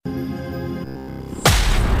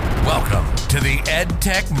Welcome to the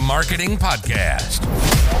EdTech Marketing Podcast,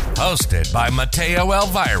 hosted by Mateo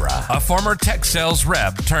Elvira, a former tech sales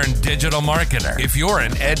rep turned digital marketer. If you're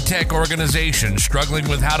an EdTech organization struggling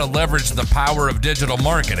with how to leverage the power of digital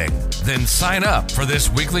marketing, then sign up for this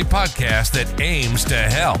weekly podcast that aims to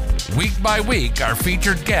help. Week by week, our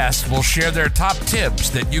featured guests will share their top tips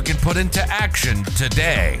that you can put into action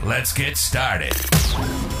today. Let's get started.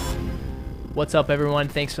 What's up, everyone?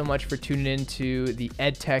 Thanks so much for tuning in to the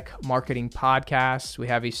EdTech Marketing Podcast. We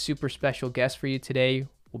have a super special guest for you today.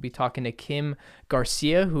 We'll be talking to Kim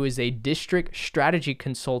Garcia, who is a district strategy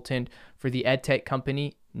consultant for the EdTech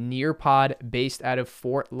company Nearpod, based out of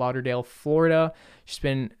Fort Lauderdale, Florida. She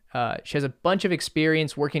has a bunch of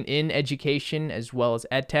experience working in education as well as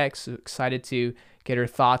EdTech, so excited to get her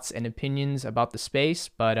thoughts and opinions about the space.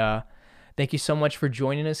 But thank you so much for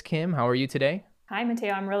joining us, Kim. How are you today? Hi,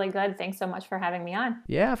 Mateo. I'm really good. Thanks so much for having me on.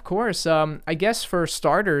 Yeah, of course. I guess for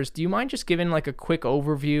starters, do you mind just giving like a quick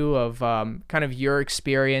overview of kind of your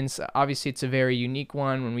experience? Obviously, it's a very unique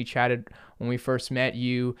one. When we first met,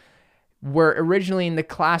 you were originally in the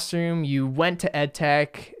classroom. You went to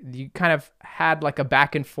EdTech. You kind of had like a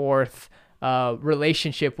back and forth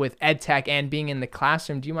relationship with EdTech and being in the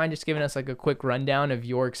classroom. Do you mind just giving us like a quick rundown of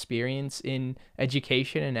your experience in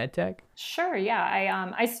education and EdTech? Sure.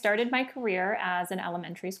 Yeah. I started my career as an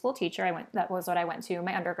elementary school teacher. That was what I went to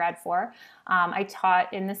my undergrad for. I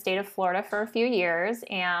taught in the state of Florida for a few years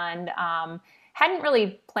and hadn't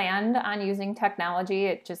really planned on using technology.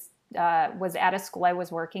 It just was at a school I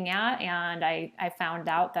was working at, and I found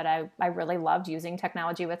out that I really loved using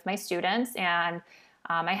technology with my students. And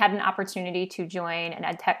I had an opportunity to join an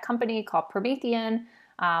EdTech company called Promethean,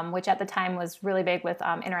 which at the time was really big with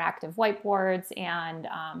interactive whiteboards. And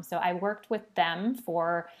so I worked with them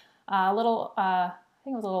for I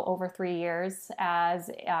think it was a little over 3 years as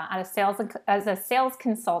a sales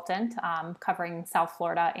consultant covering South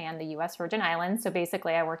Florida and the U.S. Virgin Islands. So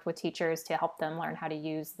basically, I worked with teachers to help them learn how to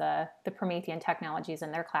use the Promethean technologies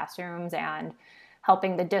in their classrooms and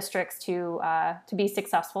helping the districts to be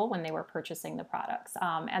successful when they were purchasing the products.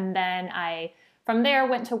 And then I, from there,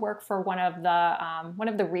 went to work for one of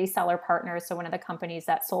the reseller partners, so one of the companies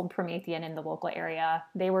that sold Promethean in the local area.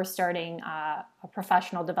 They were starting a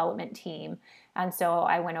professional development team, and so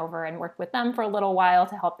I went over and worked with them for a little while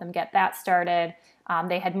to help them get that started.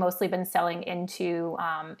 They had mostly been selling into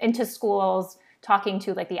schools, talking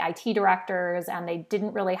to like the IT directors, and they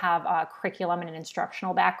didn't really have a curriculum and an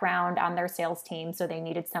instructional background on their sales team. So they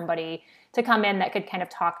needed somebody to come in that could kind of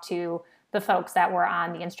talk to the folks that were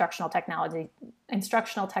on the instructional technology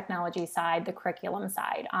side, the curriculum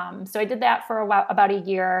side. So I did that for about a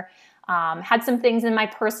year. Had some things in my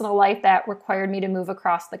personal life that required me to move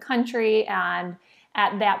across the country. And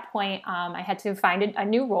at that point, I had to find a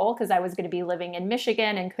new role because I was going to be living in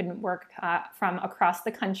Michigan and couldn't work from across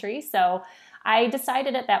the country. So I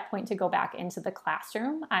decided at that point to go back into the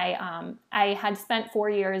classroom. I had spent 4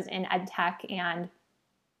 years in EdTech, and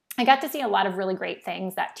I got to see a lot of really great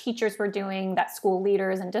things that teachers were doing, that school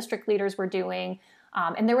leaders and district leaders were doing.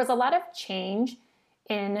 And there was a lot of change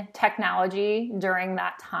in technology during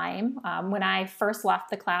that time. When I first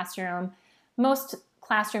left the classroom, most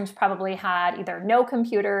classrooms probably had either no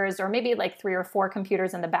computers or maybe like 3 or 4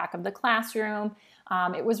 computers in the back of the classroom.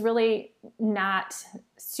 It was really not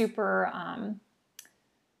super,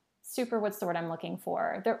 what's the word I'm looking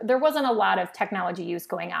for? There wasn't a lot of technology use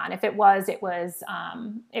going on. If it was,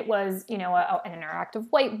 an interactive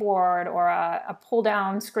whiteboard or a pull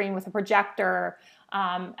down screen with a projector.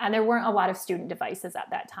 And there weren't a lot of student devices at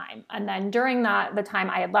that time. And then during the time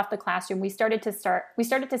I had left the classroom, we started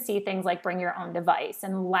to see things like bring your own device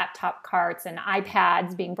and laptop carts and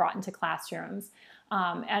iPads being brought into classrooms.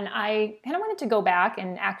 And I kind of wanted to go back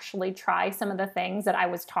and actually try some of the things that I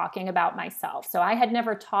was talking about myself. So I had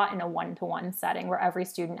never taught in a one-to-one setting where every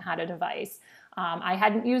student had a device. I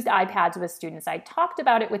hadn't used iPads with students. I talked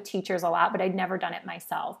about it with teachers a lot, but I'd never done it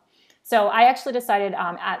myself. So I actually decided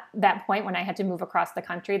at that point when I had to move across the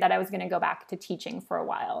country that I was going to go back to teaching for a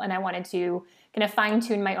while. And I wanted to kind of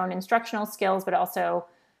fine-tune my own instructional skills, but also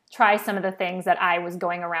try some of the things that I was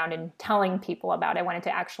going around and telling people about. I wanted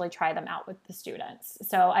to actually try them out with the students.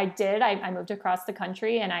 So I did. I moved across the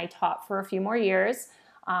country and I taught for a few more years.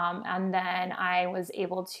 And then I was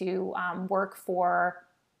able to work for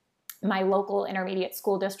my local intermediate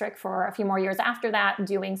school district for a few more years after that,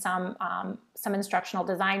 doing some instructional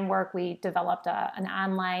design work. We developed an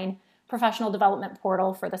online professional development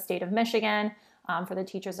portal for the state of Michigan. For the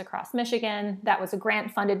teachers across Michigan. That was a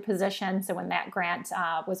grant-funded position, so when that grant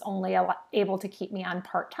was only able to keep me on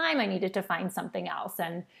part-time, I needed to find something else.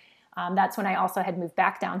 And That's when I also had moved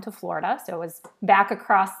back down to Florida. So it was back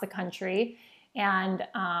across the country. And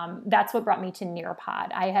that's what brought me to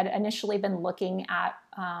Nearpod. I had initially been looking at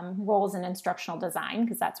roles in instructional design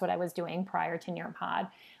because that's what I was doing prior to Nearpod.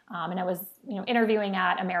 And I was, interviewing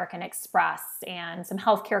at American Express and some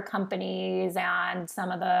healthcare companies and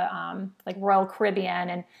some of the like Royal Caribbean.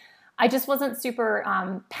 And I just wasn't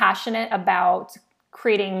super passionate about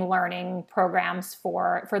creating learning programs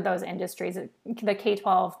for those industries. The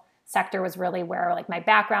K-12 sector was really where like my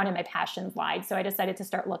background and my passions lied. So I decided to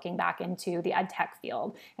start looking back into the EdTech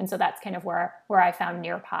field. And so that's kind of where I found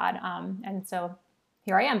Nearpod. And so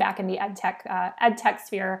here I am back in the EdTech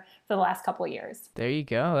sphere for the last couple of years. There you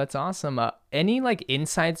go. That's awesome. Any like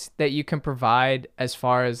insights that you can provide as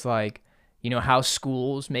far as like, how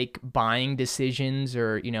schools make buying decisions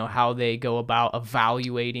or, how they go about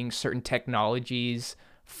evaluating certain technologies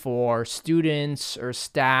for students or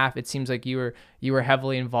staff? It seems like you were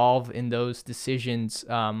heavily involved in those decisions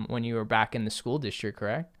when you were back in the school district,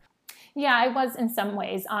 correct? Yeah, I was in some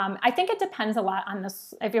ways. I think it depends a lot on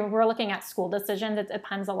this. If we're looking at school decisions, it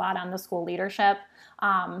depends a lot on the school leadership.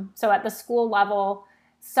 So at the school level,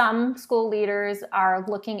 some school leaders are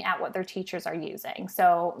looking at what their teachers are using.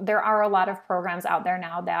 So there are a lot of programs out there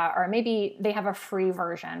now that are maybe they have a free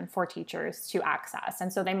version for teachers to access.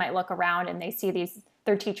 And so they might look around and they see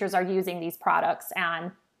their teachers are using these products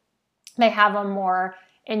and they have a more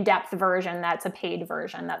in-depth version that's a paid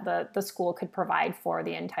version that the school could provide for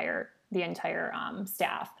the entire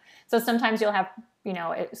staff. So sometimes you'll have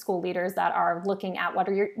school leaders that are looking at what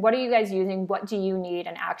are you guys using, what do you need,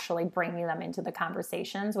 and actually bringing them into the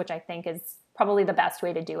conversations, which I think is probably the best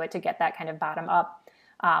way to do it, to get that kind of bottom up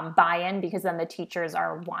buy-in, because then the teachers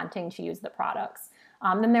are wanting to use the products.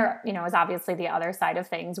 Then there is obviously the other side of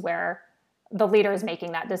things where the leader is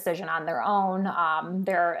making that decision on their own.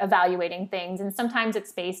 They're evaluating things, and sometimes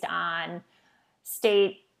it's based on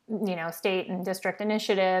state and district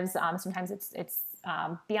initiatives. Sometimes it's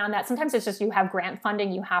beyond that. Sometimes it's just you have grant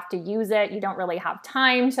funding, you have to use it. You don't really have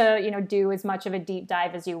time to do as much of a deep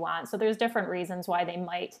dive as you want. So there's different reasons why they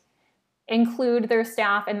might include their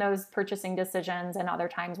staff in those purchasing decisions, and other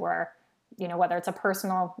times where whether it's a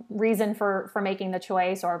personal reason for making the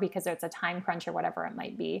choice or because it's a time crunch or whatever it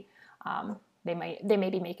might be. They may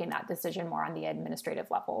be making that decision more on the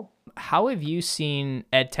administrative level. How have you seen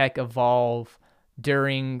EdTech evolve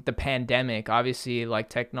during the pandemic? Obviously, like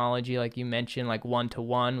technology, like you mentioned, like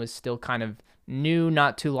one-to-one was still kind of new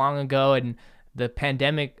not too long ago, and the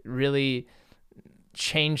pandemic really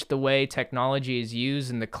changed the way technology is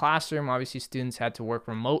used in the classroom. Obviously, students had to work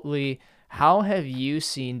remotely. How have you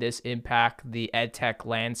seen this impact the EdTech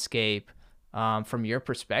landscape from your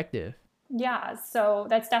perspective? Yeah, so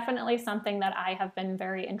that's definitely something that I have been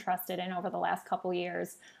very interested in over the last couple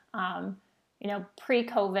years.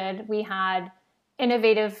 Pre-COVID, we had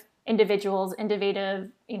innovative individuals, innovative,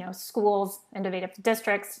 schools, innovative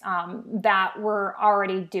districts that were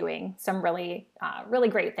already doing some really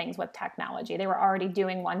great things with technology. They were already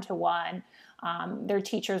doing one-to-one. Their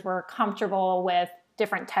teachers were comfortable with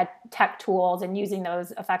different tech tools and using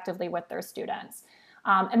those effectively with their students.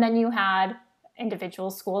 And then you had individual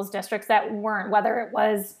schools, districts that weren't, whether it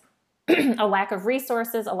was a lack of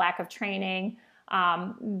resources, a lack of training,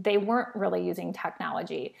 they weren't really using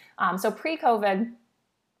technology. So pre-COVID,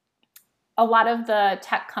 a lot of the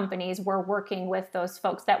tech companies were working with those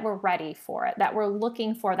folks that were ready for it, that were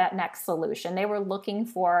looking for that next solution. They were looking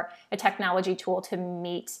for a technology tool to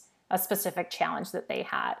meet a specific challenge that they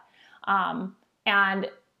had. And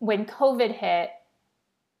when COVID hit,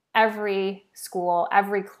 every school,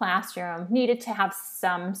 every classroom needed to have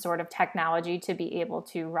some sort of technology to be able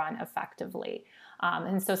to run effectively.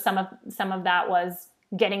 And so some of that was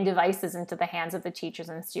getting devices into the hands of the teachers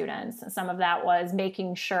and students. Some of that was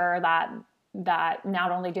making sure that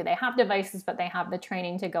not only do they have devices, but they have the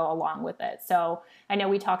training to go along with it. So I know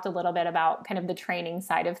we talked a little bit about kind of the training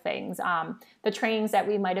side of things. The trainings that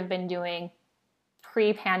we might have been doing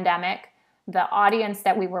pre-pandemic, the audience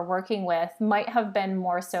that we were working with might have been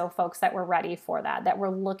more so folks that were ready for that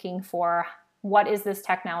were looking for what is this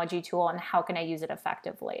technology tool and how can I use it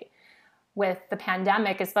effectively. With the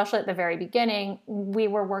pandemic, especially at the very beginning, we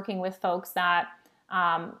were working with folks that,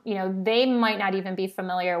 they might not even be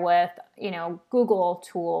familiar with, Google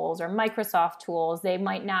tools or Microsoft tools. They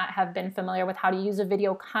might not have been familiar with how to use a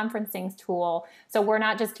video conferencing tool. So we're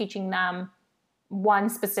not just teaching them one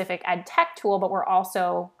specific ed tech tool, but we're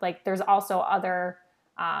also there's also other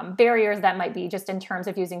barriers that might be just in terms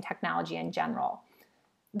of using technology in general.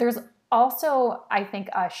 There's also, I think,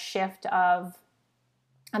 a shift on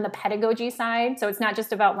the pedagogy side. So it's not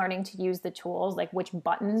just about learning to use the tools, like which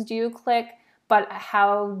buttons do you click, but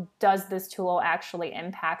how does this tool actually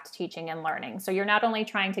impact teaching and learning? So you're not only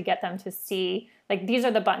trying to get them to see, like, these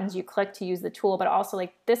are the buttons you click to use the tool, but also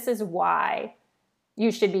like, this is why you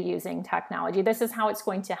should be using technology. This is how it's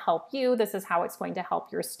going to help you. This is how it's going to help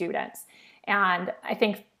your students. And I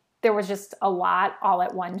think there was just a lot all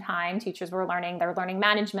at one time. Teachers were learning their learning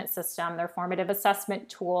management system, their formative assessment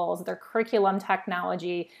tools, their curriculum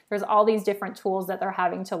technology. There's all these different tools that they're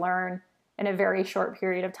having to learn in a very short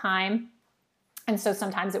period of time. And so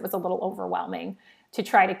sometimes it was a little overwhelming to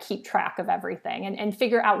try to keep track of everything and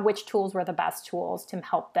figure out which tools were the best tools to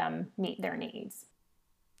help them meet their needs.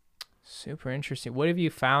 Super interesting. What have you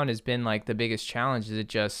found has been like the biggest challenge? Is it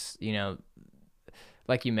just,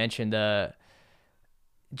 like you mentioned,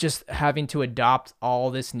 just having to adopt all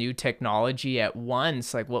this new technology at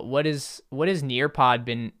once? Like what is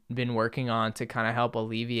Nearpod been working on to kind of help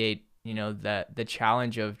alleviate the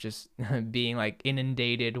challenge of just being like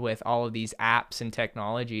inundated with all of these apps and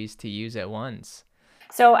technologies to use at once?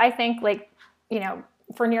 So I think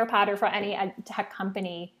for Nearpod or for any ed tech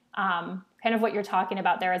company, kind of what you're talking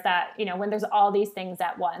about there is that, when there's all these things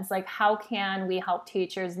at once, like how can we help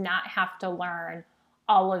teachers not have to learn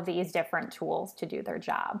all of these different tools to do their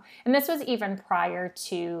job? And this was even prior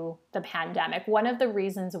to the pandemic. One of the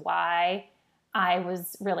reasons why I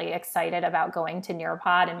was really excited about going to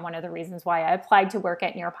Nearpod, and one of the reasons why I applied to work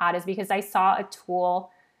at Nearpod, is because I saw a tool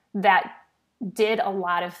that did a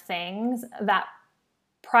lot of things that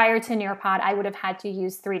prior to Nearpod, I would have had to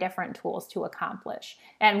use 3 different tools to accomplish.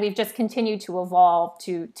 And we've just continued to evolve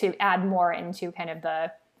to add more into kind of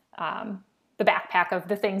the backpack of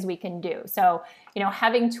the things we can do. So,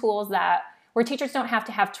 having tools where teachers don't have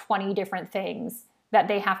to have 20 different things that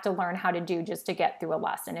they have to learn how to do just to get through a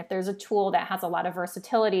lesson. If there's a tool that has a lot of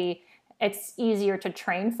versatility, it's easier to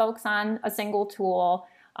train folks on a single tool.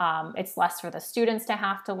 It's less for the students to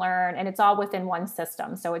have to learn, and it's all within one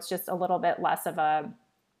system. So it's just a little bit less of a,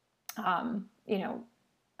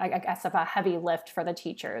 I guess, of a heavy lift for the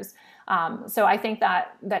teachers. So I think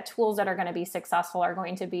that tools that are going to be successful are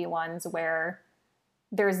going to be ones where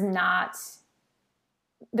there's not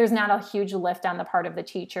a huge lift on the part of the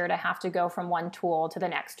teacher to have to go from one tool to the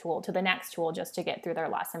next tool to the next tool just to get through their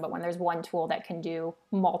lesson. But when there's one tool that can do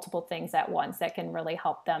multiple things at once, that can really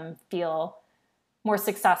help them feel more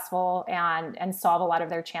successful and solve a lot of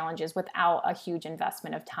their challenges without a huge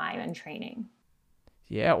investment of time and training.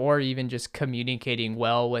 Yeah, or even just communicating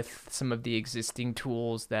well with some of the existing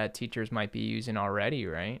tools that teachers might be using already,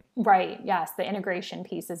 right? Right, yes. The integration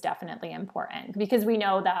piece is definitely important because we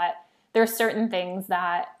know that there's certain things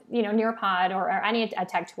that, Nearpod or any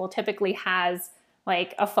EdTech tool typically has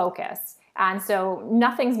like a focus. And so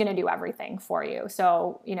nothing's going to do everything for you.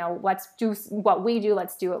 So, let's do what we do.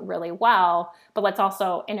 Let's do it really well, but let's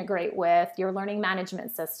also integrate with your learning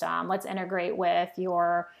management system. Let's integrate with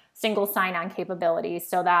your single sign-on capabilities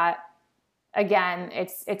so that, again,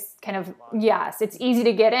 it's kind of, yes, it's easy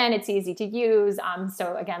to get in, it's easy to use.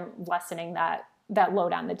 So again, lessening that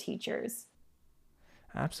load on the teachers.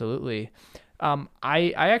 Absolutely.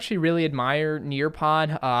 I actually really admire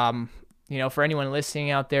Nearpod. For anyone listening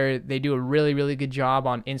out there, they do a really, really good job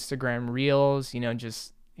on Instagram Reels,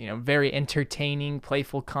 very entertaining,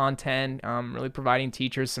 playful content, really providing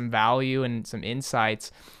teachers some value and some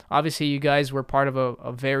insights. Obviously, you guys were part of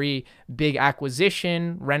a very big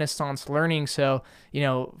acquisition, Renaissance Learning. So,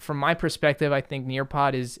 from my perspective, I think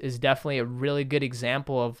Nearpod is definitely a really good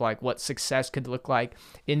example of like what success could look like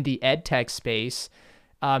in the EdTech space.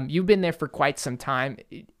 You've been there for quite some time.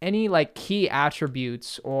 Any like key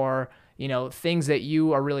attributes or things that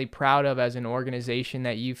you are really proud of as an organization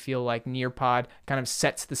that you feel like Nearpod kind of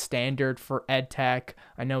sets the standard for EdTech?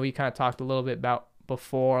 I know we kind of talked a little bit about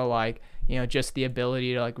before, like, just the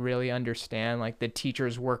ability to like really understand like the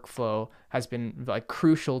teacher's workflow has been like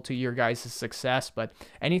crucial to your guys' success, but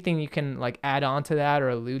anything you can like add on to that or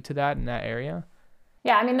allude to that in that area?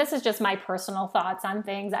 Yeah, I mean, this is just my personal thoughts on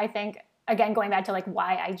things. I think, again, going back to like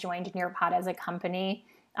why I joined Nearpod as a company,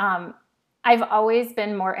 I've always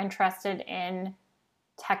been more interested in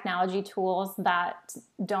technology tools that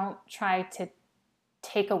don't try to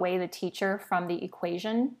take away the teacher from the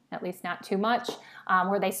equation, at least not too much,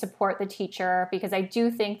 where they support the teacher, because I do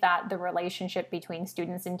think that the relationship between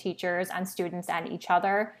students and teachers and students and each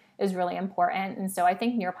other is really important. And so I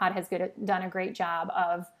think Nearpod has done a great job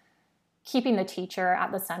of keeping the teacher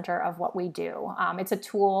at the center of what we do. It's a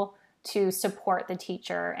tool to support the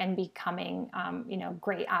teacher and becoming,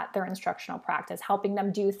 great at their instructional practice, helping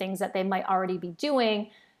them do things that they might already be doing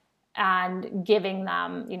and giving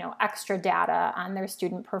them, extra data on their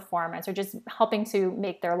student performance or just helping to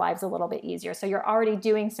make their lives a little bit easier. So you're already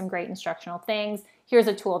doing some great instructional things. here's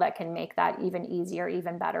a tool that can make that even easier,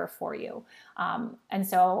 even better for you. And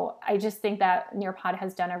so I just think that Nearpod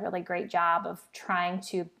has done a really great job of trying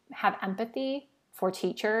to have empathy for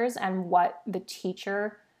teachers and what the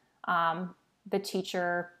teacher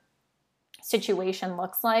situation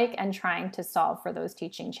looks like, and trying to solve for those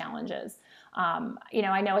teaching challenges.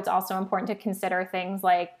 I know it's also important to consider things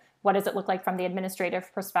like, what does it look like from the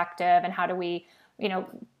administrative perspective, and how do we,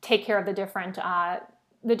 take care of the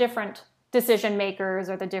different decision makers,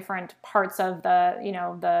 or the different parts of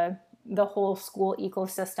the whole school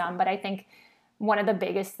ecosystem. But I think one of the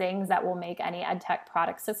biggest things that will make any EdTech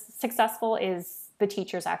product successful is the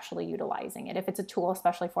teachers actually utilizing it. If it's a tool,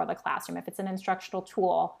 especially for the classroom, if it's an instructional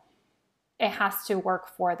tool, it has to work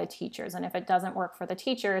for the teachers. And if it doesn't work for the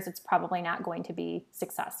teachers, it's probably not going to be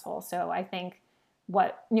successful. So I think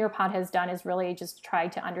what Nearpod has done is really just try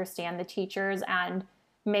to understand the teachers and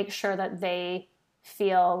make sure that they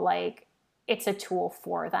feel like it's a tool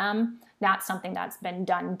for them, not something that's been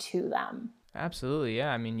done to them. Absolutely.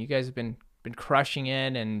 Yeah. I mean, you guys have been crushing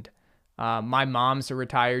it, and my mom's a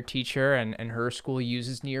retired teacher, and her school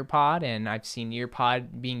uses Nearpod, and I've seen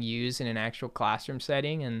Nearpod being used in an actual classroom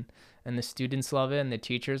setting, and the students love it and the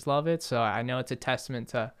teachers love it. So I know it's a testament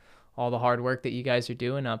to all the hard work that you guys are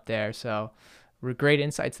doing up there. So great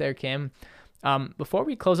insights there, Kim. Before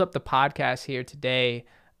we close up the podcast here today,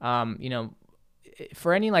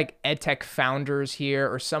 for any like EdTech founders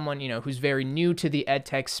here, or someone, who's very new to the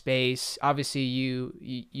EdTech space, obviously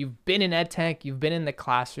you've been in EdTech, you've been in the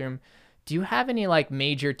classroom. Do you have any like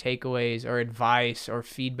major takeaways or advice or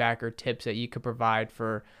feedback or tips that you could provide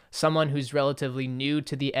for someone who's relatively new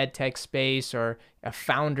to the EdTech space, or a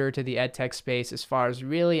founder to the EdTech space, as far as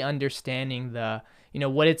really understanding the,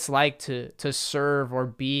 what it's like to serve or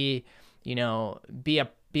be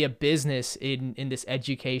a business in this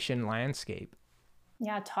education landscape?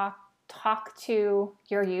 Yeah, talk to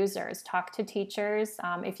your users, talk to teachers.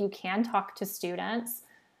 If you can, talk to students.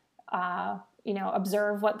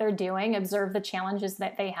 Observe what they're doing, observe the challenges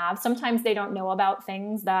that they have. Sometimes they don't know about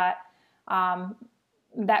things that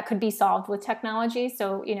could be solved with technology.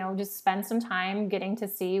 So, just spend some time getting to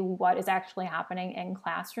see what is actually happening in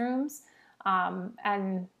classrooms,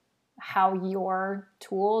 and how your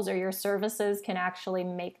tools or your services can actually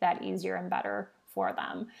make that easier and better for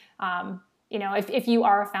them. If you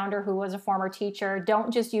are a founder who was a former teacher,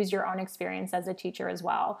 don't just use your own experience as a teacher as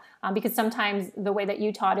well, because sometimes the way that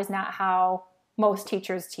you taught is not how most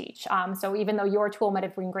teachers teach. So even though your tool might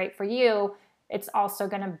have been great for you, it's also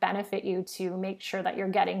going to benefit you to make sure that you're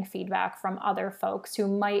getting feedback from other folks who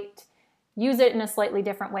might use it in a slightly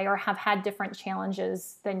different way or have had different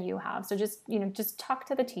challenges than you have. So just talk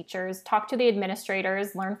to the teachers, talk to the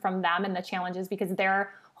administrators, learn from them and the challenges, because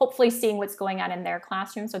they're hopefully seeing what's going on in their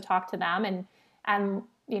classroom. So talk to them and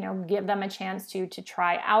give them a chance to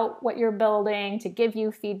try out what you're building, to give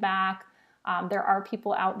you feedback. There are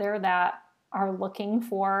people out there that are looking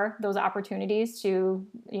for those opportunities to,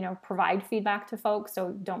 provide feedback to folks.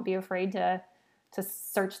 So don't be afraid to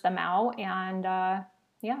search them out. And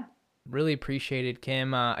yeah. Really appreciate it,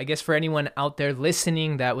 Kim. I guess for anyone out there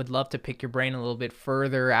listening that would love to pick your brain a little bit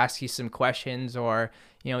further, ask you some questions, or,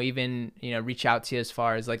 even, reach out to you as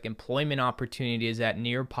far as like employment opportunities at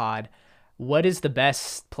Nearpod, what is the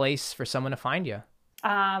best place for someone to find you?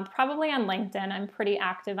 Probably on LinkedIn. I'm pretty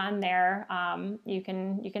active on there. You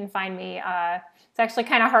can find me. It's actually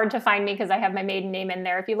kind of hard to find me because I have my maiden name in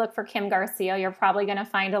there. If you look for Kim Garcia, you're probably going to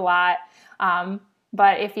find a lot.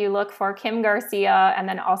 But if you look for Kim Garcia and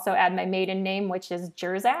then also add my maiden name, which is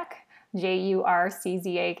Jurzak,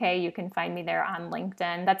 Jurczak, you can find me there on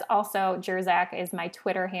LinkedIn. That's also, Jurzak is my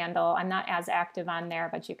Twitter handle. I'm not as active on there,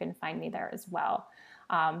 but you can find me there as well.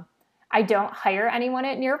 I don't hire anyone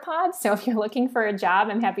at Nearpod, so if you're looking for a job,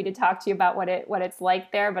 I'm happy to talk to you about what it's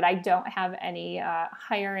like there, but I don't have any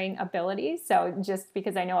hiring abilities. So just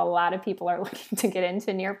because I know a lot of people are looking to get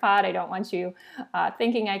into Nearpod, I don't want you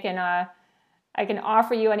thinking I can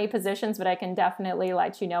offer you any positions, but I can definitely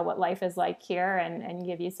let you know what life is like here and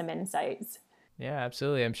give you some insights. Yeah,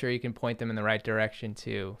 absolutely. I'm sure you can point them in the right direction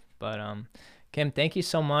too. But Kim, thank you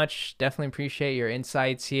so much. Definitely appreciate your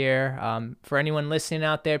insights here. For anyone listening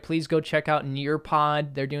out there, please go check out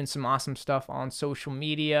Nearpod. They're doing some awesome stuff on social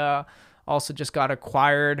media. Also just got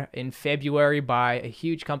acquired in February by a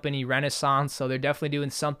huge company, Renaissance. So they're definitely doing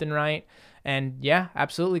something right. And yeah,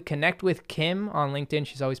 absolutely connect with Kim on LinkedIn.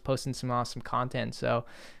 She's always posting some awesome content. So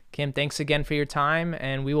Kim, thanks again for your time,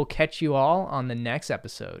 and we will catch you all on the next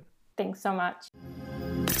episode. Thanks so much.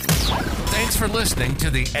 Thanks for listening to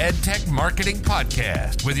the EdTech Marketing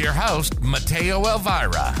Podcast with your host, Mateo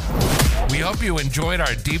Elvira. We hope you enjoyed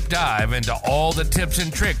our deep dive into all the tips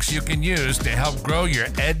and tricks you can use to help grow your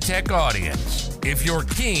EdTech audience. If you're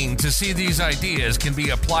keen to see these ideas can be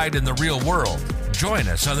applied in the real world, join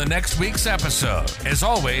us on the next week's episode. As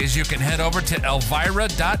always, you can head over to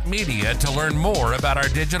elvira.media to learn more about our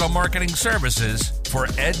digital marketing services for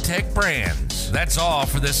EdTech brands. That's all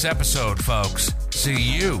for this episode, folks. See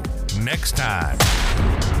you next time.